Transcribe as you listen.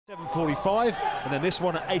7:45, and then this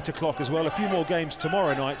one at 8 o'clock as well. A few more games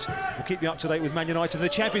tomorrow night. We'll keep you up to date with Man United in the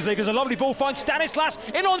Champions League. There's a lovely ball find. Stanislas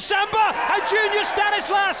in on Samba, and Junior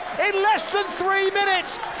Stanislas in less than 3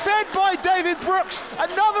 minutes, fed by David Brooks.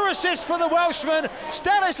 Another assist for the Welshman.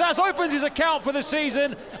 Stanislas opens his account for the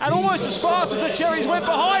season, and almost as fast as the Cherries went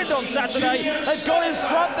behind on Saturday, they've gone in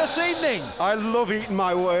front this evening. I love eating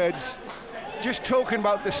my words. Just talking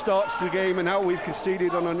about the starts to the game and how we've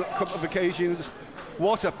conceded on a couple of occasions.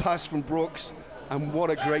 What a pass from Brooks, and what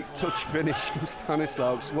a great touch finish from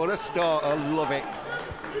Stanislas. What a start, I love it.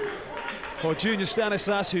 Well, Junior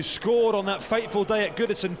Stanislas, who scored on that fateful day at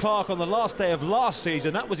Goodison Park on the last day of last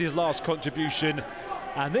season, that was his last contribution.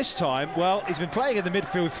 And this time, well, he's been playing in the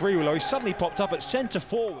midfield three-wheeler. He suddenly popped up at centre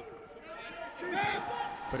forward.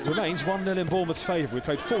 But it remains 1-0 in Bournemouth's favour. We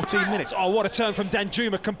played 14 minutes. Oh, what a turn from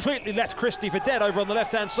Danjuma. Completely left Christie for dead over on the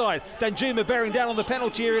left-hand side. Danjuma bearing down on the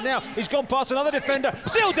penalty area now. He's gone past another defender.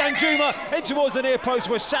 Still Danjuma in towards the near post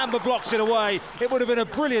where Samba blocks it away. It would have been a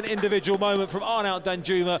brilliant individual moment from Arnaut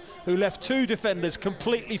Danjuma, who left two defenders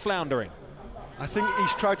completely floundering. I think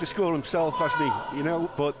he's tried to score himself, hasn't he? You know,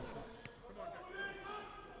 but...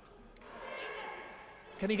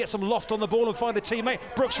 Can he get some loft on the ball and find a teammate?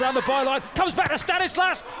 Brooks round the byline, comes back to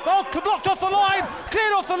Stanislas. Oh, blocked off the line,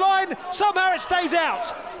 cleared off the line. Somehow it stays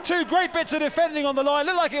out. Two great bits of defending on the line.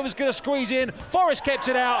 Looked like it was going to squeeze in. Forrest kept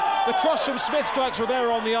it out. The cross from Smith strikes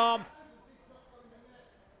Rivera on the arm.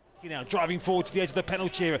 Now driving forward to the edge of the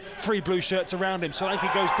penalty area. Three blue shirts around him.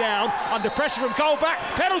 Solanke goes down under pressure from Colback.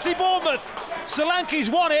 Penalty Bournemouth.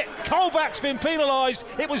 Solanke's won it. Colback's been penalised.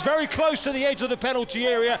 It was very close to the edge of the penalty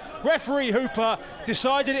area. Referee Hooper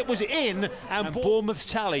decided it was in, and Bournemouth's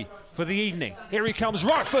tally for the evening. Here he comes,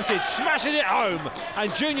 right-footed, smashes it home,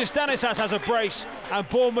 and Junior Stanislas has a brace, and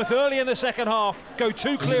Bournemouth early in the second half go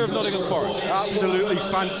two clear of Nottingham Forest. Absolutely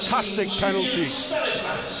fantastic penalty.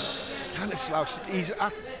 Stanislas, he's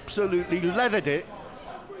absolutely leathered it.